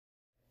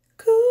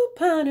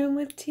Potting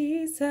with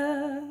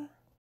Tisa.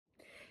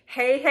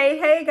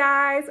 Hey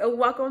guys,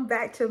 welcome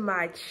back to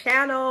my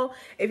channel.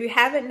 If you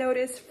haven't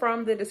noticed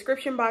from the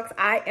description box,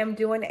 I am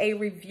doing a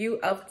review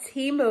of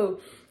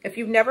TEMU. If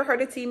you've never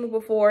heard of TEMU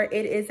before,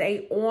 it is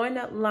a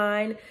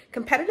online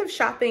competitive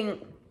shopping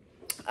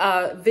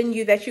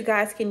venue that you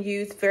guys can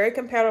use, very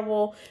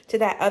comparable to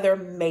that other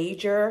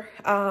major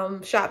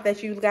shop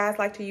that you guys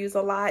like to use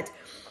a lot.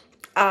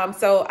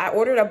 So I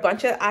ordered a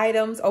bunch of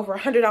items, over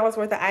 $100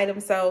 worth of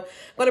items. So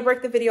I'm going to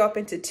break the video up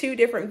into two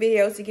different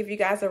videos to give you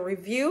guys a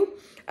review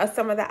of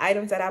some of the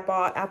items that I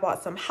bought. I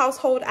bought some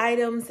household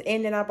items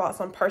and then I bought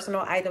some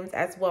personal items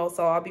as well.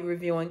 So I'll be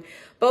reviewing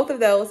both of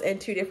those in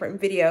two different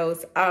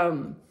videos.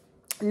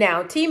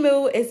 Now,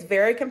 TEMU is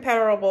very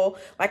comparable,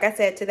 like I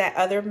said, to that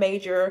other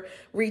major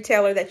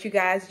retailer that you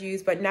guys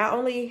use. But not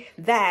only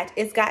that,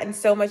 it's gotten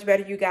so much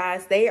better, you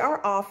guys. They are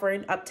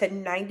offering up to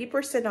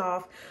 90%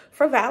 off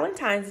for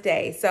Valentine's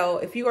Day. So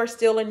if you are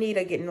still in need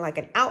of getting like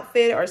an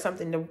outfit or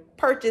something to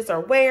purchase or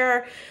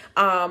wear,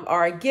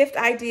 or a gift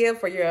idea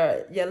for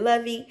your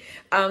lovey,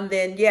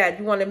 then yeah,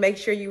 you want to make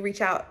sure you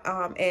reach out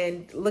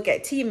and look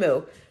at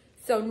TEMU.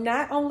 So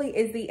not only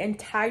is the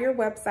entire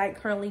website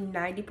currently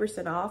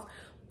 90% off,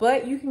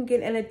 but you can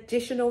get an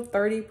additional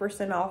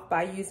 30% off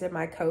by using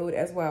my code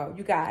as well.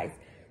 You guys,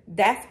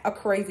 that's a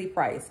crazy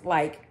price,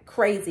 like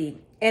crazy.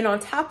 And on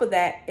top of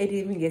that, it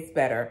even gets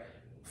better.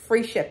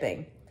 Free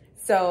shipping.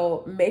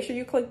 So make sure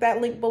you click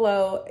that link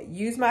below,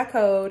 use my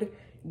code,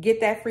 get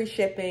that free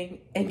shipping,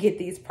 and get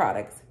these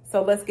products.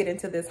 So let's get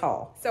into this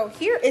haul. So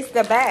here is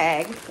the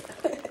bag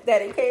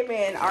that it came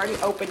in. I already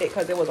opened it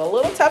because it was a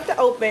little tough to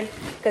open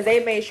because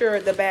they made sure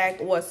the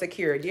bag was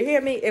secured. You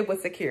hear me? It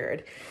was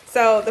secured.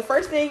 So the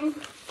first thing,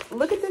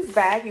 look at this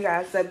bag, you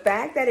guys. The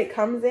bag that it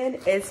comes in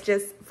is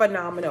just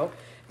phenomenal.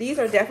 These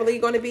are definitely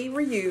going to be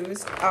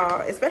reused,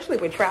 especially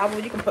with travel.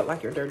 You can put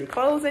like your dirty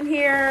clothes in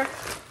here,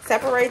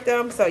 separate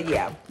them. So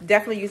yeah,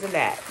 definitely using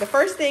that. The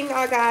first thing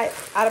I got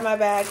out of my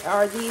bag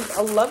are these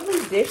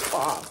lovely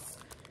dishcloths.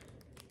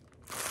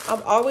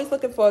 I'm always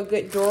looking for a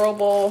good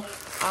durable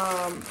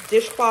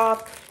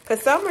dishcloth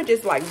because some are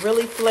just like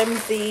really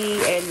flimsy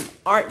and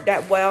aren't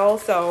that well.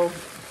 So,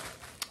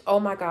 oh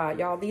my God,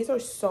 y'all, these are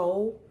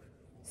so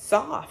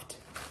soft.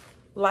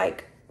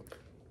 Like,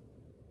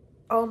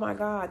 oh my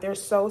God, they're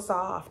so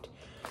soft.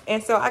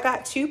 And so I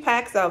got 2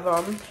 packs of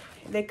them.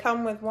 They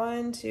come with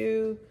 1,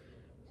 2,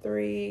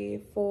 3,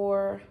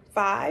 4,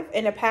 5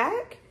 in a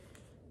pack.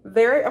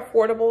 Very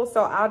affordable.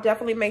 So I'll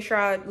definitely make sure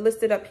I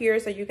list it up here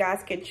so you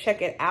guys can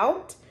check it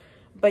out.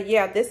 But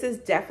yeah, this is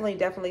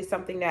definitely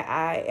something that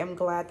I am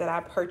glad that I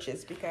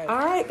purchased because. All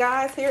right,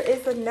 guys, here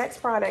is the next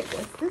product.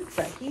 This is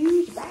a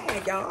huge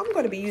bag, y'all. I'm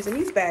going to be using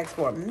these bags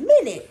for a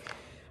minute.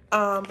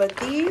 But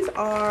these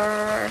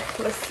are,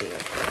 let's see.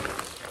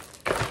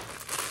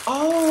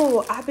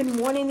 Oh, I've been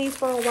wanting these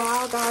for a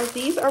while, guys.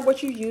 These are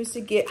what you use to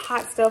get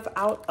hot stuff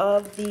out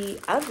of the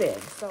oven.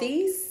 So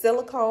these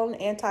silicone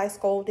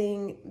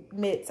anti-scalding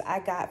mitts I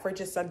got for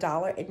just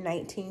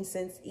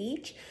 $1.19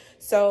 each.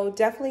 So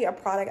definitely a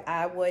product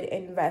I would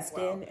invest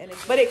in.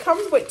 But it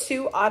comes with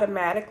 2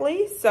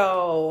 automatically.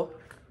 So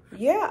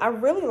yeah, I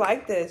really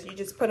like this. You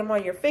just put them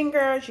on your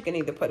fingers. You can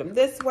either put them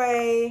this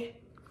way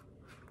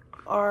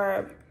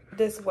or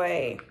this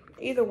way.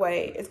 Either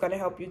way, it's going to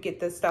help you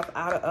get this stuff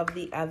out of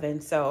the oven.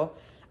 So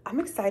I'm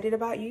excited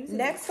about using it.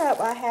 Next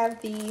up, I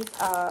have these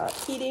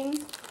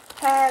heating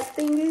pad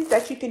thingies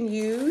that you can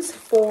use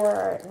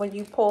for when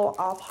you pull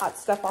off hot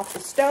stuff off the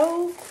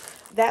stove.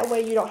 That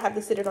way you don't have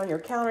to sit it on your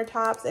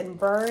countertops and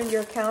burn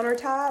your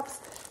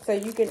countertops. So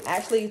you can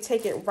actually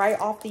take it right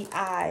off the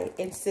eye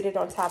and sit it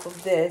on top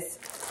of this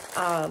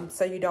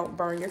so you don't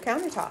burn your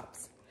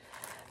countertops.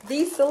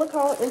 These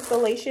silicone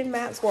installation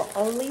mats were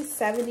only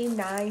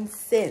 79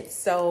 cents.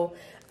 So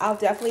I'll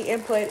definitely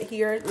input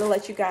here to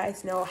let you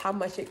guys know how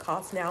much it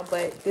costs now.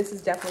 But this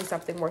is definitely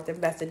something worth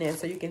investing in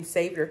so you can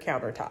save your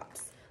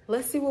countertops.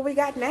 Let's see what we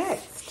got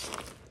next.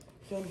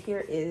 And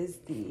here is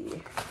the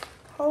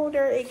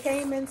holder it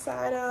came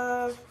inside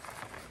of.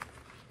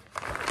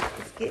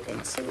 Let's get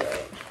into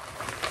it.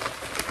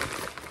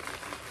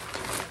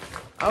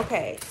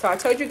 Okay, so I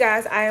told you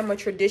guys I am a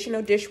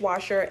traditional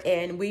dishwasher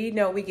and we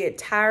know we get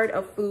tired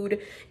of food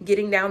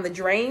getting down the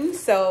drain.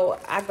 So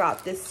I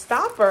got this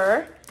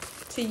stopper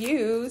to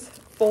use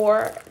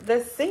for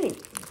the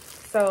sink.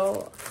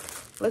 So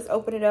let's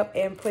open it up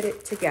and put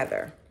it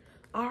together.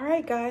 All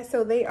right, guys,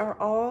 so they are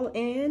all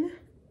in.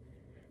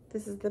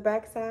 This is the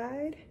back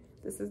side.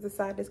 This is the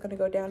side that's gonna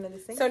go down in the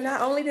sink. So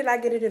not only did I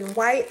get it in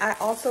white, I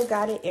also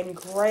got it in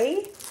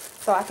gray.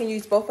 So I can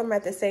use both of them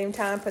at the same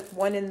time, put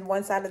one in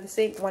one side of the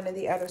sink, one in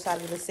the other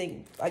side of the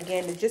sink.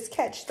 Again, to just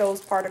catch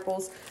those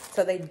particles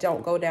so they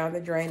don't go down the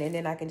drain. And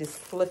then I can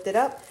just lift it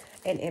up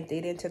and empty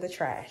it into the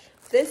trash.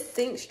 This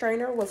sink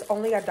strainer was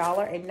only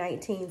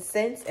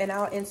 $1.19, and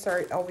I'll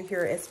insert over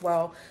here as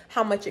well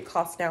how much it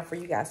costs now for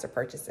you guys to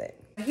purchase it.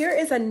 Here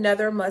is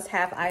another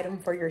must-have item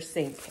for your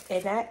sink,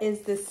 and that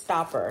is this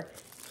stopper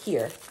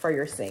here for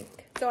your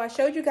sink. So I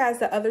showed you guys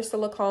the other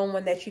silicone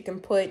one that you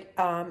can put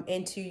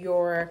into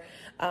your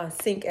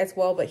sink as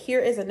well. But here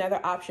is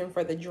another option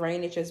for the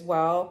drainage as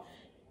well,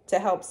 to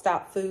help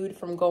stop food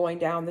from going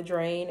down the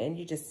drain. And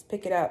you just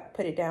pick it up,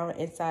 put it down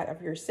inside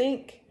of your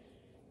sink.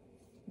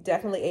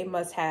 Definitely a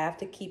must-have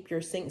to keep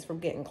your sinks from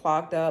getting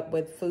clogged up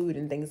with food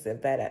and things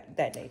of that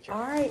nature.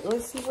 All right,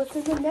 let's see what's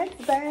in the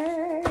next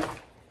bag.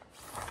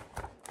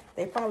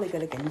 They're probably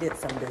gonna condense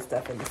some of this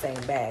stuff in the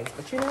same bags,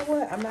 but you know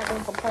what? I'm not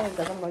gonna complain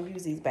because I'm gonna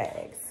use these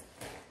bags.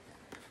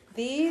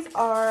 These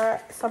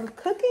are some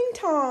cooking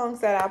tongs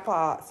that I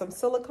bought. Some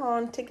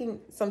silicone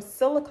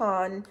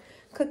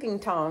cooking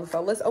tongs.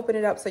 So let's open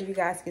it up so you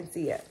guys can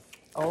see it.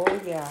 Oh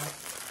yeah,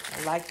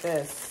 I like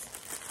this.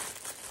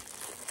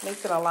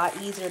 Makes it a lot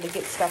easier to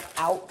get stuff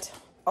out.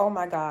 Oh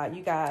my God,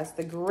 you guys,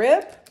 the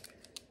grip,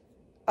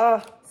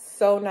 oh,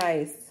 so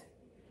nice.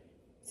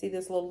 See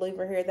this little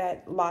lever here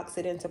that locks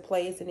it into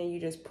place, and then you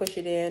just push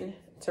it in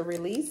to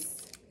release.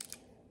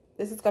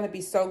 This is gonna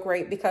be so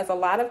great because a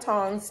lot of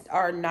tongs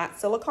are not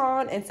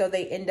silicone, and so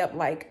they end up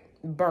like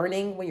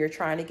burning when you're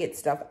trying to get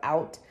stuff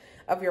out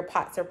of your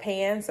pots or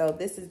pans. So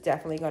this is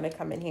definitely gonna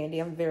come in handy.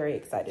 I'm very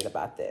excited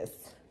about this.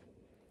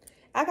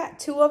 I got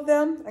two of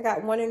them. I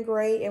got one in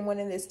gray and one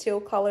in this teal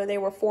color. They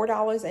were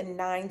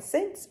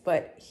 $4.09,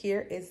 but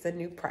here is the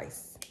new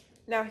price.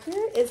 Now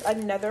here is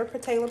another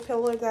potato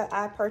peeler that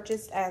I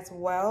purchased as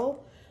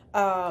well.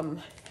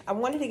 I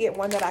wanted to get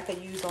one that I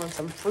could use on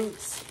some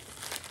fruits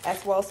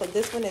as well. So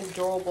this one is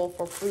durable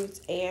for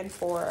fruits and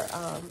for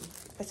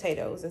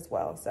potatoes as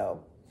well.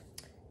 So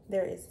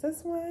there is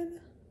this one.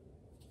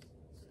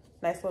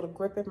 Nice little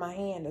grip in my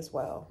hand as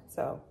well.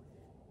 So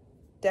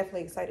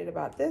definitely excited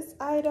about this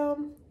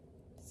item.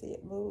 See,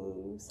 it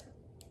moves.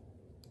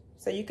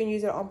 So you can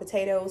use it on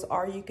potatoes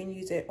or you can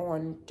use it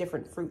on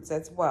different fruits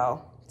as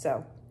well.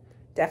 So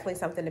definitely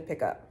something to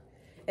pick up.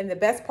 And the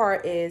best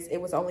part is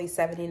it was only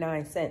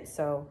 79 cents.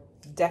 So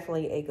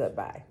definitely a good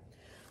buy.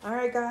 All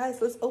right,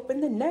 guys, let's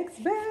open the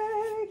next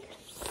bag.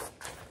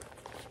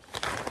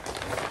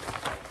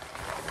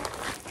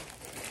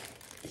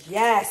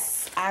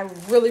 Yes, I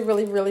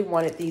really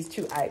wanted these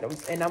two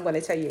items, and I'm going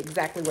to tell you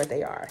exactly what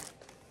they are.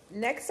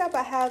 Next up,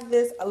 I have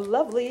this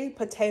lovely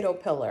potato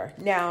peeler.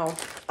 Now,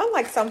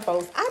 unlike some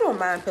folks, I don't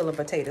mind peeling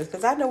potatoes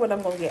because I know what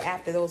I'm going to get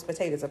after those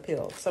potatoes are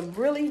peeled. Some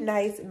really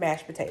nice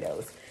mashed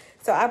potatoes.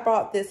 So I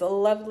bought this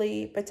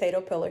lovely potato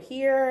peeler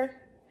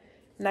here.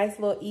 Nice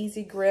little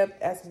easy grip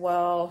as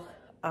well.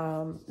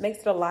 Makes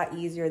it a lot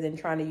easier than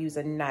trying to use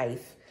a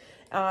knife.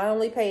 I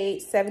only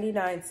paid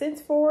 79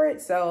 cents for it,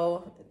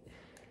 so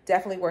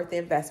definitely worth the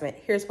investment.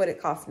 Here's what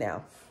it costs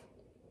now.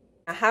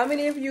 How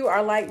many of you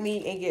are like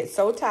me and get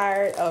so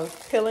tired of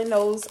peeling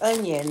those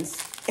onions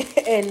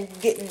and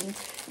getting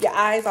your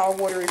eyes all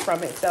watery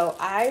from it? So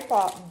I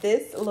bought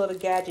this little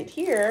gadget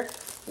here,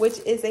 which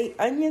is a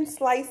onion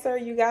slicer,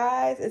 you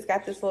guys. It's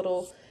got this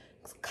little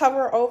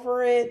cover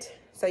over it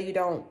so you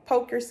don't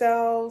poke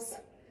yourselves.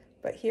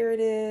 But here it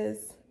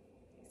is.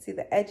 See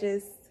the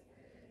edges?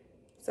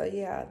 So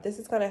yeah, this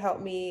is gonna help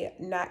me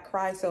not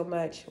cry so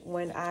much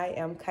when I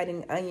am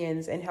cutting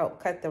onions and help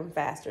cut them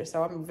faster.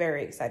 So I'm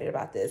very excited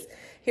about this.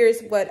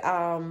 Here's what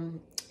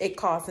it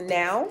costs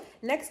now.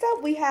 Next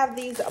up, we have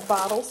these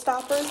bottle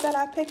stoppers that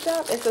I picked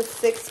up. It's a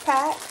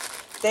 6-pack.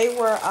 They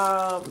were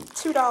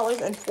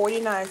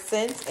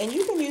 $2.49, and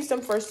you can use them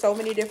for so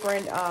many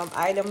different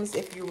items.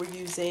 If you were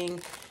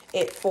using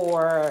it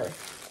for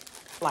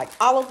like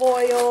olive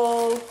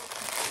oil,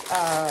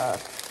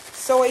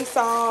 soy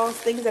sauce,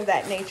 things of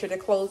that nature to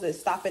close it,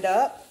 stop it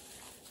up.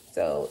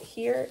 So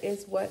here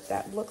is what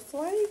that looks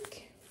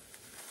like.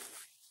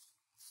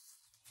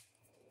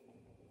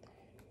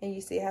 And you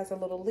see it has a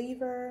little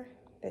lever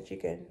that you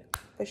can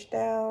push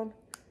down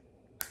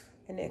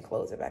and then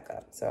close it back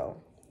up.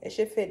 So it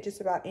should fit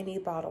just about any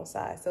bottle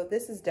size. So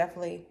this is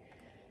definitely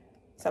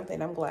something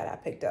I'm glad I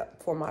picked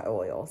up for my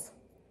oils.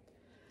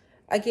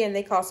 Again,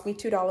 they cost me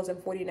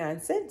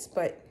 $2.49,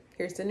 but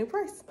here's the new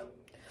price.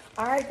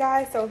 All right,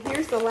 guys, so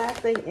here's the last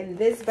thing in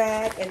this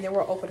bag, and then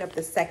we'll open up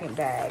the second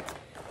bag.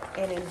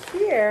 And in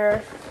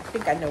here, I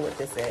think I know what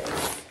this is.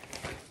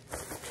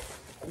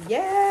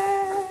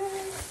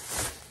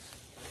 Yes!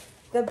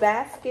 The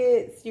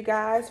baskets, you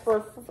guys,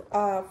 for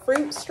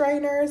fruit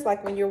strainers,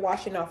 like when you're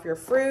washing off your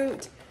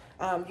fruit.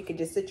 You can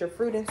just sit your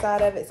fruit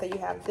inside of it. So you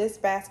have this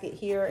basket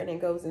here, and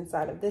it goes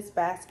inside of this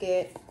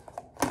basket.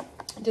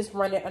 Just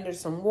run it under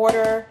some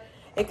water.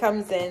 It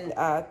comes in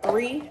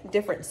 3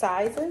 different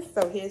sizes.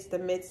 So here's the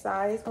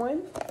mid-size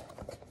one.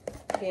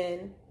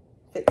 Again,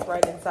 fits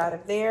right inside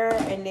of there.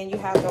 And then you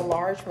have the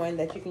large one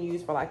that you can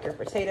use for like your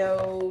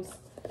potatoes,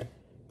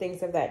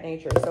 things of that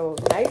nature. So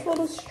nice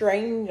little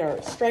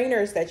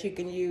strainers that you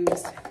can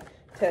use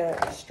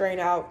to strain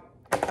out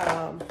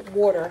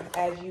water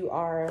as you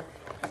are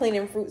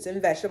cleaning fruits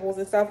and vegetables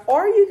and stuff.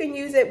 Or you can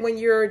use it when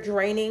you're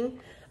draining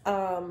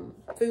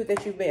food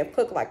that you may have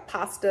cooked, like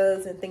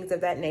pastas and things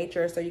of that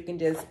nature. So you can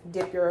just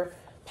dip your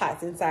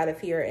pots inside of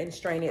here and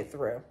strain it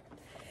through.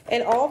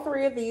 And all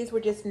three of these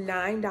were just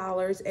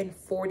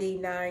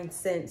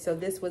 $9.49. So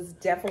this was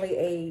definitely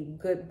a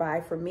good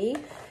buy for me.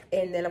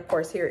 And then of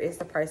course, here is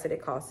the price that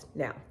it costs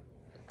now.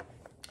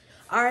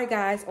 All right,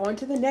 guys, on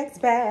to the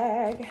next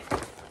bag.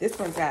 This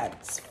one's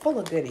got full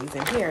of goodies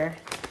in here.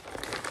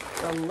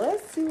 So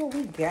let's see what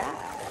we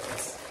got.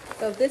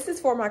 So this is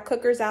for my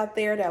cookers out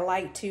there that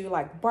like to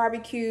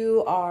barbecue,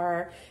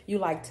 or you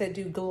like to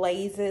do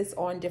glazes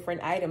on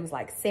different items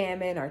like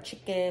salmon or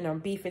chicken or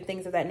beef and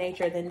things of that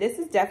nature. Then this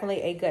is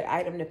definitely a good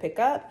item to pick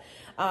up.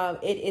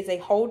 It is a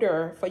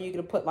holder for you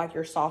to put like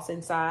your sauce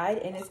inside,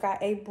 and it's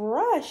got a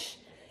brush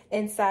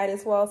inside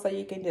as well. So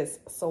you can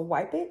just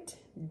swipe it,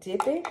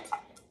 dip it,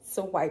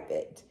 swipe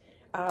it.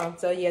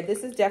 So yeah,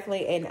 this is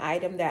definitely an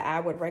item that I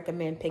would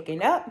recommend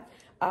picking up.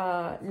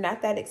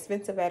 Not that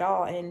expensive at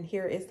all. And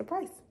here is the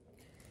price.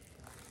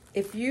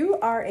 If you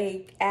are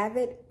a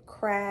avid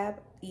crab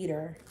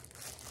eater,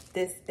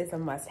 this is a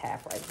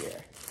must-have right here.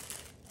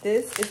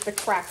 This is the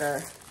cracker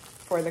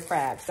for the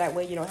crabs. That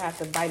way you don't have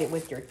to bite it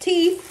with your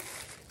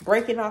teeth,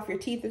 breaking off your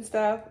teeth and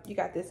stuff. You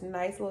got this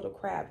nice little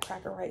crab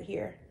cracker right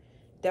here.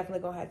 Definitely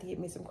gonna have to get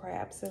me some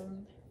crabs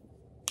soon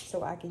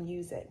so I can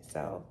use it.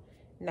 So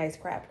nice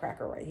crab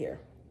cracker right here.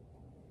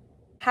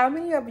 How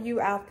many of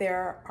you out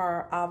there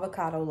are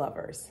avocado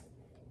lovers?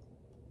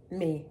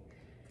 Me.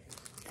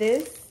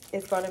 This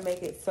is going to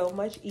make it so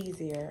much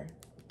easier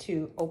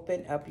to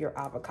open up your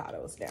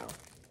avocados now.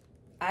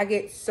 I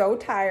get so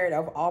tired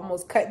of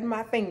almost cutting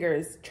my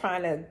fingers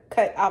trying to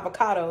cut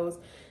avocados.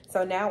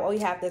 So now we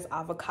have this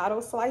avocado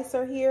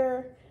slicer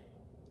here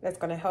that's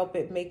going to help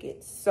it make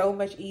it so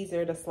much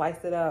easier to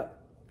slice it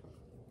up,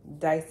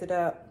 dice it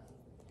up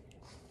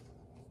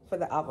for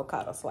the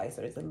avocado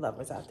slicers and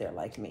lovers out there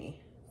like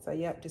me. So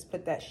yep, just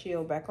put that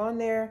shield back on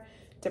there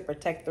to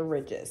protect the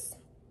ridges.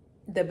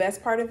 The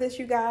best part of this,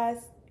 you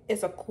guys,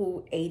 is a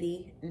cool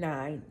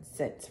 89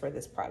 cents for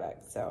this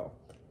product. So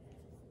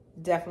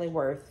definitely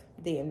worth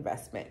the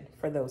investment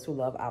for those who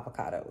love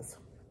avocados.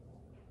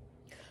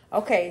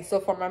 Okay, so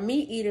for my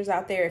meat eaters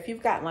out there, if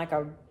you've got like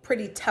a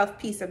pretty tough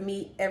piece of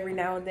meat every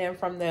now and then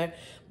from the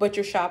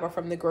butcher shop or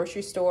from the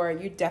grocery store,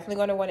 you're definitely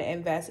going to want to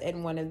invest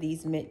in one of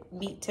these meat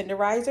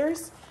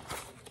tenderizers.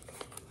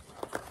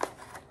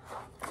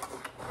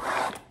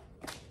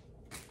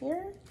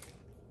 Here.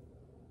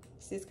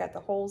 See, it's got the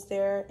holes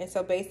there. And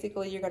so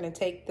basically you're going to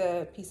take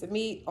the piece of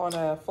meat on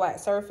a flat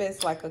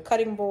surface like a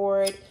cutting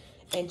board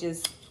and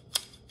just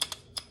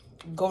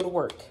go to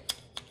work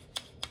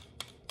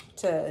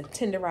to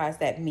tenderize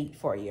that meat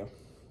for you.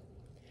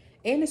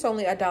 And it's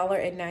only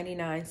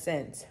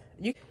 $1.99.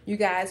 You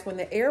guys, when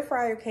the air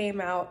fryer came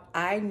out,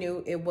 I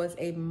knew it was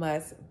a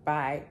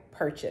must-buy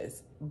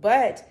purchase.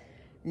 But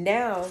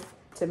now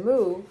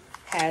TEMU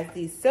has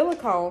these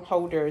silicone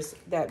holders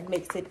that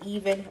makes it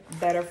even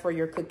better for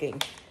your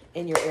cooking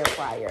in your air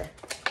fryer.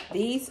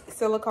 These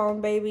silicone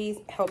babies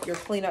help your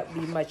cleanup be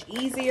much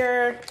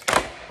easier.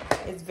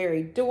 It's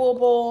very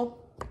doable,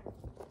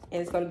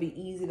 and it's going to be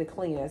easy to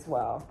clean as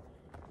well.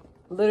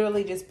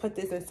 Literally just put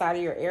this inside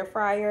of your air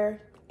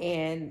fryer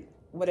and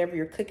whatever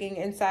you're cooking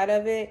inside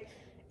of it,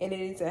 and it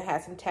needs to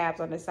have some tabs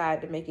on the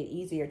side to make it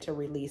easier to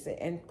release it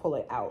and pull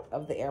it out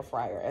of the air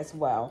fryer as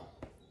well.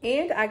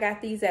 And I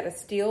got these at a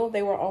steal.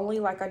 They were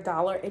only like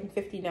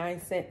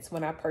 $1.59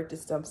 when I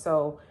purchased them.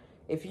 So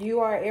if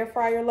you are an air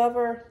fryer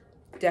lover,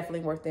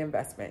 definitely worth the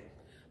investment.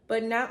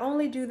 But not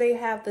only do they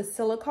have the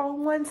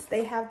silicone ones,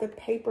 they have the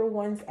paper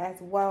ones as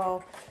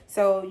well.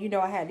 So, you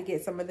know, I had to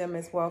get some of them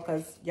as well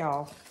because,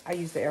 y'all, I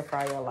use the air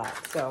fryer a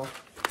lot. So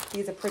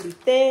these are pretty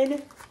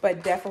thin,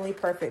 but definitely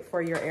perfect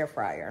for your air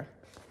fryer.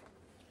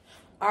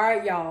 All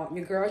right, y'all,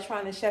 your girl's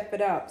trying to chef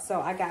it up.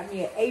 So I got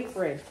me an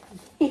apron.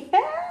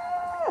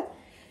 Yeah!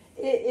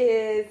 It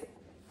is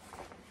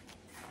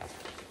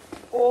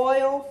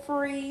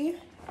oil-free.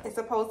 It's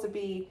supposed to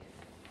be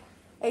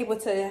able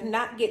to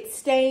not get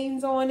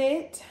stains on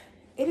it.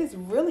 It is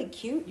really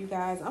cute, you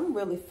guys. I'm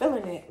really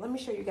feeling it. Let me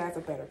show you guys a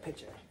better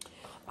picture.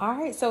 All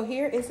right, so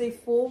here is a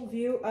full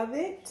view of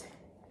it.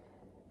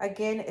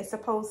 Again, it's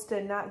supposed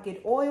to not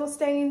get oil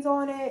stains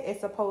on it.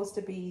 It's supposed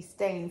to be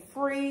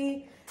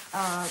stain-free.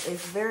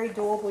 It's very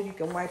doable. You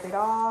can wipe it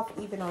off.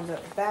 Even on the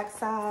back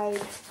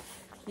side,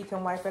 you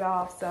can wipe it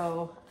off.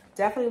 So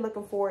definitely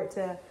looking forward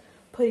to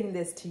putting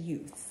this to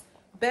use.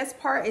 Best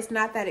part, it's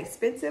not that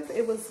expensive.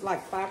 It was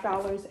like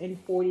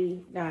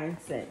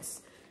 $5.49.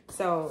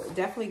 So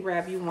definitely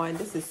grab you one.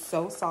 This is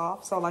so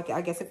soft. So like,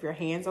 I guess if your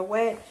hands are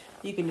wet,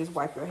 you can just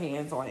wipe your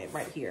hands on it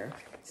right here.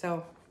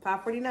 So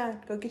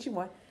 $5.49, go get you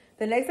one.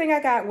 The next thing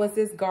I got was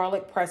this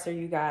garlic presser,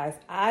 you guys.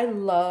 I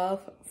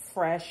love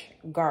fresh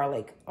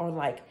garlic on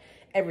like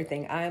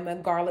everything. I'm a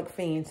garlic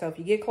fiend. So if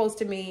you get close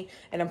to me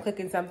and I'm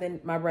cooking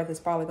something, my breath is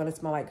probably going to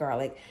smell like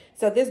garlic.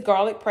 So this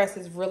garlic press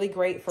is really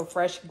great for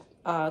fresh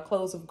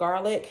cloves of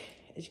garlic.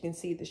 As you can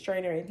see, the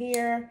strainer in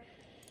here.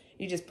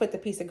 You just put the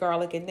piece of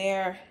garlic in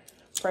there,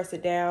 press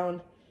it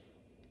down,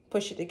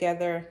 push it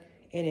together,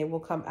 and it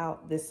will come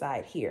out this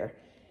side here.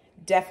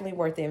 Definitely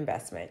worth the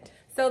investment.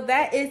 So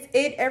that is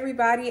it,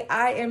 everybody.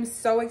 I am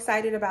so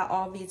excited about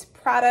all these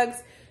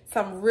products.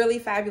 some really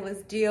fabulous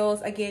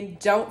deals. Again,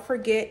 don't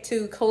forget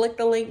to click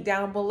the link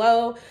down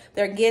below.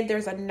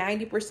 There's a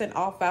 90%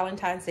 off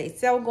Valentine's Day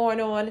sale going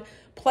on,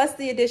 plus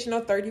the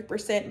additional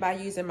 30% by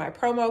using my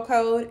promo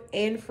code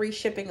and free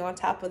shipping on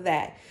top of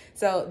that.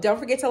 So don't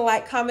forget to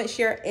like, comment,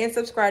 share, and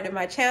subscribe to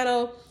my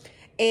channel.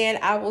 And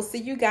I will see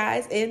you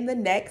guys in the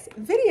next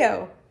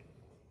video.